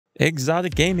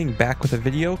Exotic Gaming back with a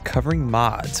video covering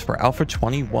mods for Alpha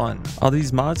 21. All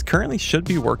these mods currently should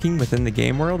be working within the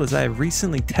game world as I have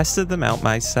recently tested them out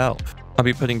myself. I'll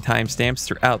be putting timestamps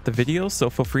throughout the video,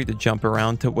 so feel free to jump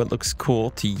around to what looks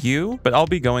cool to you, but I'll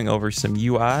be going over some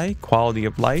UI, quality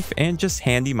of life, and just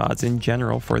handy mods in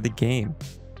general for the game.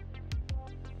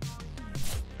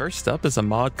 First up is a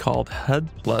mod called Hud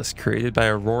Plus created by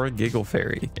Aurora Giggle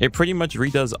Fairy. It pretty much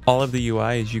redoes all of the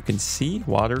UI. As you can see,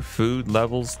 water, food,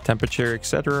 levels, temperature,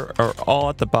 etc. are all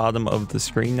at the bottom of the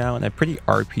screen now in a pretty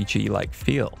RPG-like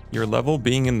feel. Your level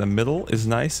being in the middle is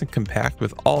nice and compact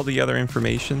with all the other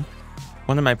information.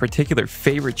 One of my particular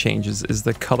favorite changes is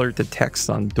the color to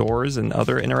text on doors and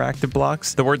other interactive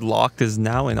blocks. The word locked is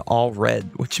now in all red,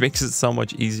 which makes it so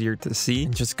much easier to see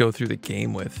and just go through the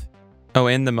game with. Oh,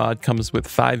 and the mod comes with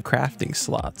 5 crafting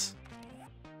slots.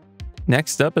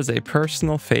 Next up is a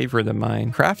personal favorite of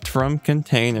mine, Craft from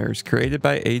Containers, created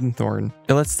by Aiden Thorne.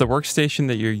 It lets the workstation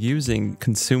that you're using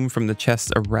consume from the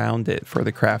chest around it for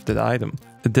the crafted item.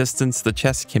 The distance the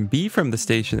chest can be from the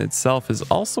station itself is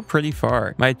also pretty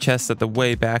far. My chest at the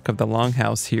way back of the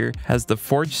longhouse here has the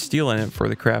forged steel in it for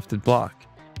the crafted block,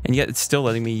 and yet it's still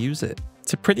letting me use it.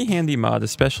 It's a pretty handy mod,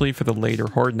 especially for the later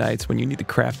horde nights when you need to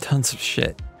craft tons of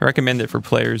shit. I recommend it for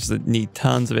players that need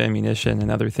tons of ammunition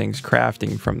and other things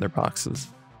crafting from their boxes.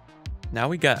 Now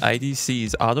we got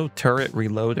IDC's Auto Turret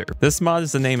Reloader. This mod,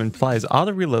 as the name implies,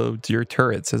 auto reloads your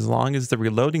turrets as long as the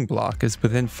reloading block is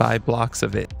within 5 blocks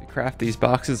of it. To craft these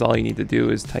boxes, all you need to do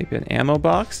is type in ammo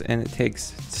box, and it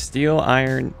takes steel,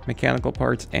 iron, mechanical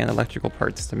parts, and electrical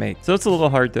parts to make. So it's a little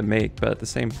hard to make, but at the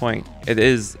same point, it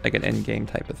is like an end game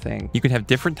type of thing. You can have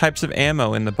different types of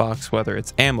ammo in the box, whether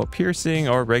it's ammo piercing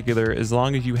or regular, as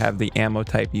long as you have the ammo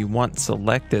type you want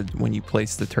selected when you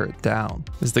place the turret down.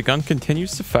 As the gun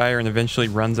continues to fire and eventually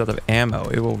runs out of ammo,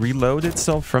 it will reload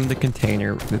itself from the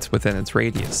container that's within its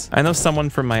radius. I know someone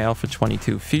from my Alpha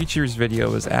 22 features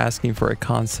video is asking for a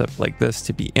concept like this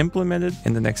to be implemented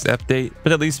in the next update,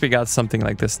 but at least we got something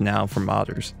like this now for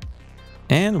modders.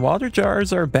 And water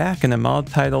jars are back in a mod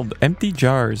titled Empty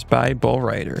Jars by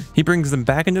Bullrider. He brings them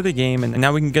back into the game, and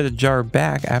now we can get a jar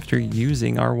back after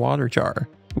using our water jar.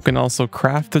 We can also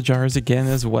craft the jars again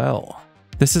as well.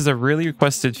 This is a really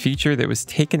requested feature that was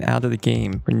taken out of the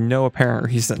game for no apparent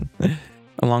reason.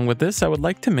 Along with this, I would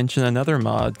like to mention another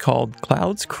mod called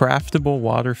Cloud's Craftable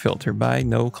Waterfilter by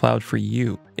No Cloud for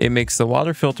You. It makes the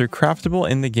water filter craftable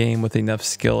in the game with enough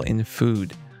skill in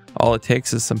food. All it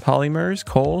takes is some polymers,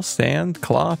 coal, sand,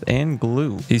 cloth, and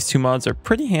glue. These 2 mods are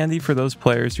pretty handy for those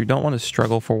players who don't want to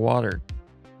struggle for water.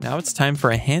 Now it's time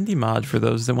for a handy mod for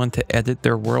those that want to edit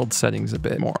their world settings a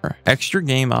bit more. Extra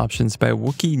Game Options by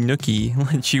Wookie Nookie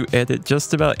lets you edit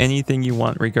just about anything you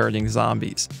want regarding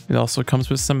zombies. It also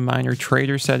comes with some minor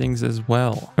trader settings as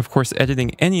well. Of course,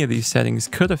 editing any of these settings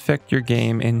could affect your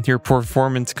game and your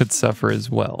performance could suffer as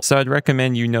well. So I'd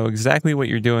recommend you know exactly what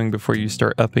you're doing before you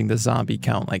start upping the zombie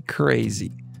count like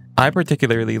crazy. I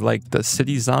particularly like the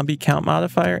City Zombie Count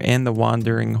modifier and the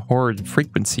Wandering Horde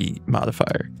Frequency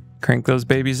modifier. Crank those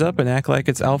babies up and act like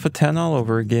it's Alpha 10 all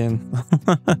over again.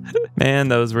 Man,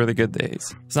 those were the good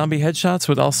days. Zombie headshots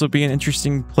would also be an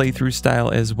interesting playthrough style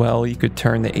as well. You could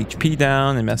turn the HP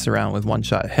down and mess around with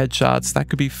one-shot headshots. That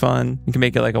could be fun. You can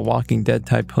make it like a Walking Dead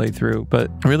type playthrough,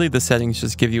 but really the settings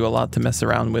just give you a lot to mess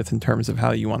around with in terms of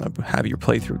how you want to have your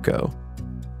playthrough go.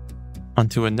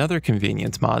 Onto another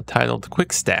convenience mod titled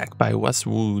Quick Stack by Wes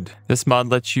Wood. This mod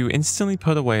lets you instantly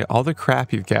put away all the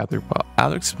crap you've gathered while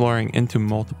out exploring into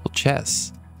multiple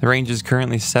chests. The range is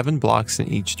currently 7 blocks in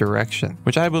each direction,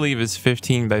 which I believe is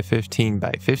 15 by 15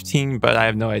 by 15, but I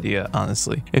have no idea,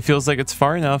 honestly. It feels like it's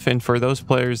far enough, and for those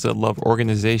players that love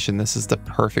organization, this is the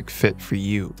perfect fit for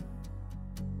you.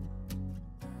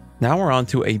 Now we're on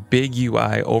to a big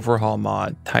UI overhaul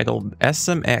mod titled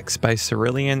SMX by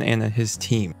Cerulean and his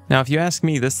team. Now if you ask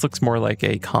me, this looks more like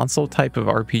a console type of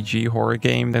RPG horror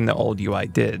game than the old UI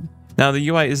did. Now the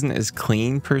UI isn't as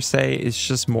clean per se, it's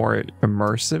just more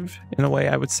immersive in a way,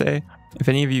 I would say. If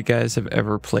any of you guys have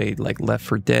ever played like Left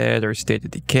 4 Dead or State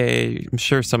of Decay, I'm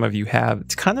sure some of you have.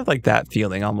 It's kind of like that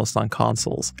feeling almost on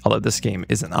consoles. Although this game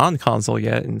isn't on console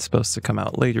yet and it's supposed to come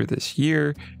out later this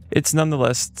year, it's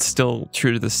nonetheless still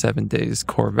true to the 7 days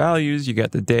core values. You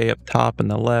got the day up top on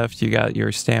the left, you got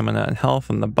your stamina and health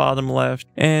on the bottom left,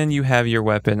 and you have your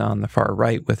weapon on the far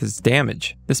right with its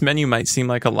damage. This menu might seem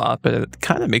like a lot, but it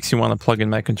kind of makes you want to plug in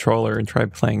my controller and try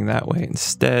playing that way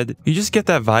instead. You just get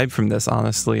that vibe from this,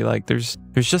 honestly. Like there's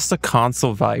just a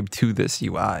console vibe to this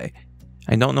UI.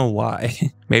 I don't know why.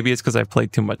 Maybe it's because I've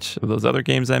played too much of those other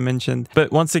games I mentioned.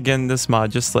 But once again, this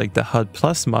mod, just like the Hud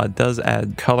Plus mod, does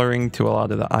add coloring to a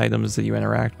lot of the items that you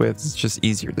interact with. It's just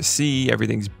easier to see.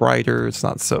 Everything's brighter. It's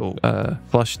not so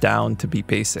flushed down to be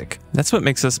basic. That's what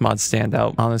makes this mod stand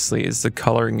out, honestly, is the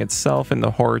coloring itself and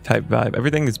the horror type vibe.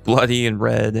 Everything is bloody and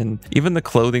red, and even the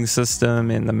clothing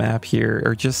system and the map here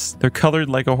are just, they're colored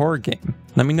like a horror game.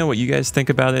 Let me know what you guys think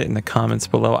about it in the comments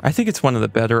below. I think it's one of the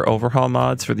better overhaul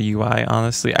mods for the UI,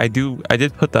 honestly. I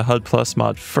did put the Hud Plus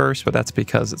mod first, but that's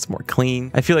because it's more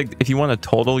clean. I feel like if you want a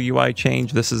total UI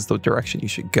change, this is the direction you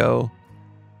should go.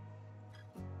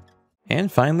 And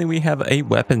finally, we have a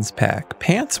weapons pack.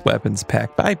 Pant's weapons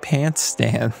pack by Pant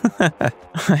Stan.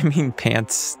 I mean, Pant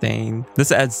Stain.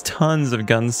 This adds tons of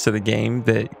guns to the game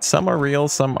that some are real,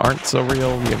 some aren't so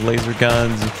real. We have laser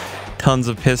guns, tons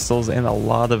of pistols, and a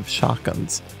lot of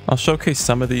shotguns. I'll showcase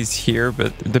some of these here,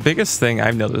 but the biggest thing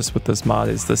I've noticed with this mod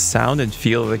is the sound and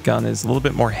feel of the gun is a little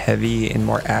bit more heavy and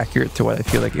more accurate to what I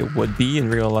feel like it would be in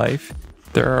real life.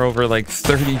 There are over like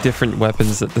 30 different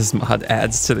weapons that this mod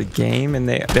adds to the game, and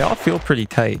they all feel pretty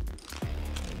tight.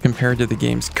 Compared to the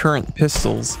game's current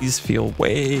pistols, these feel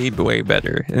way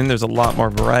better. And then there's a lot more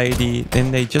variety,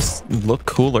 and they just look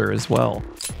cooler as well.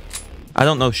 I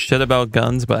don't know shit about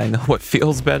guns, but I know what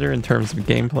feels better in terms of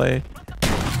gameplay.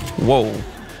 Whoa.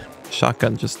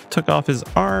 Shotgun just took off his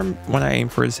arm when I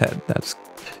aimed for his head. That's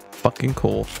fucking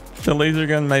cool. The laser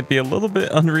gun might be a little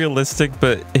bit unrealistic,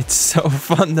 but it's so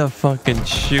fun to fucking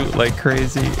shoot like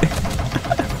crazy.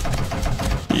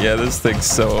 Yeah, this thing's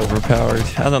so overpowered.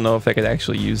 I don't know if I could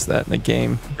actually use that in the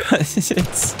game, but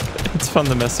it's fun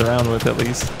to mess around with at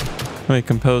least. Let me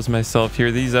compose myself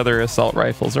here. These other assault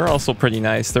rifles are also pretty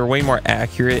nice. They're way more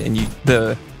accurate, and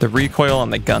the recoil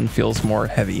on the gun feels more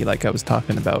heavy, like I was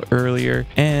talking about earlier.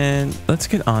 And let's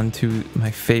get on to my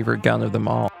favorite gun of them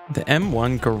all, the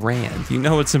M1 Garand. You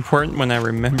know it's important when I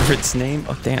remember its name.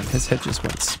 Oh damn, his head just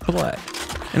went splat.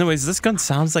 Anyways, this gun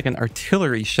sounds like an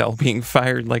artillery shell being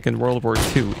fired like in World War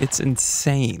II. It's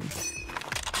insane.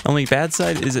 Only bad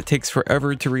side is it takes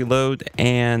forever to reload,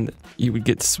 and you would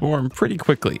get swarmed pretty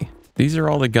quickly. These are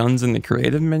all the guns in the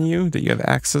creative menu that you have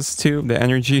access to. The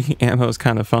energy ammo is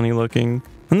kind of funny looking.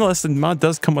 Nonetheless, the mod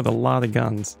does come with a lot of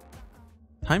guns.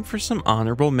 Time for some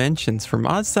honorable mentions for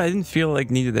mods that I didn't feel like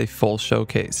needed a full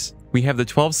showcase. We have the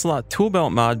 12-slot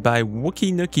Toolbelt mod by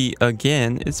Wookie Nookie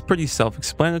again. It's pretty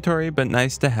self-explanatory, but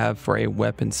nice to have for a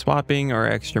weapon swapping or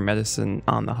extra medicine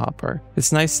on the hopper.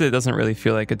 It's nice that it doesn't really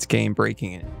feel like it's game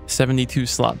breaking it.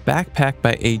 72-slot Backpack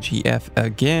by AGF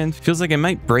again. Feels like it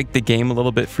might break the game a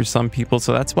little bit for some people,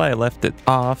 so that's why I left it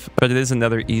off, but it is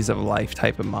another ease of life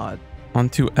type of mod.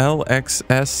 Onto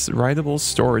LXS Writable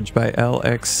Storage by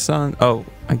LX Sun. Oh,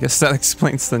 I guess that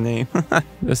explains the name.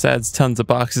 This adds tons of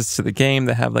boxes to the game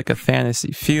that have like a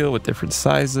fantasy feel with different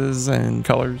sizes and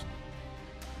colors.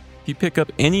 If you pick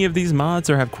up any of these mods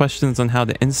or have questions on how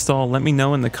to install, let me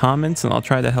know in the comments and I'll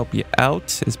try to help you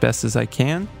out as best as I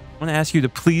can. I want to ask you to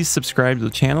please subscribe to the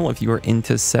channel if you are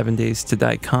into 7 Days to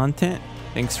Die content.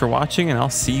 Thanks for watching, and I'll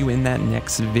see you in that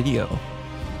next video.